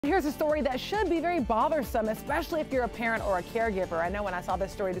here's a story that should be very bothersome, especially if you're a parent or a caregiver. I know when I saw this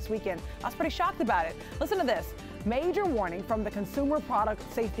story this weekend, I was pretty shocked about it. Listen to this. Major warning from the Consumer Product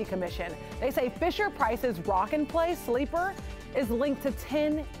Safety Commission. They say Fisher-Price's Rock and Play sleeper is linked to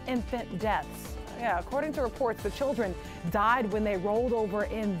 10 infant deaths. Yeah, according to reports, the children died when they rolled over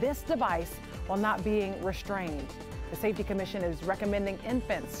in this device while not being restrained. The Safety Commission is recommending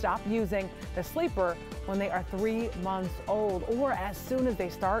infants stop using the sleeper when they are 3 months old or as soon as they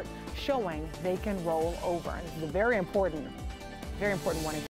start showing they can roll over. This is a very important warning.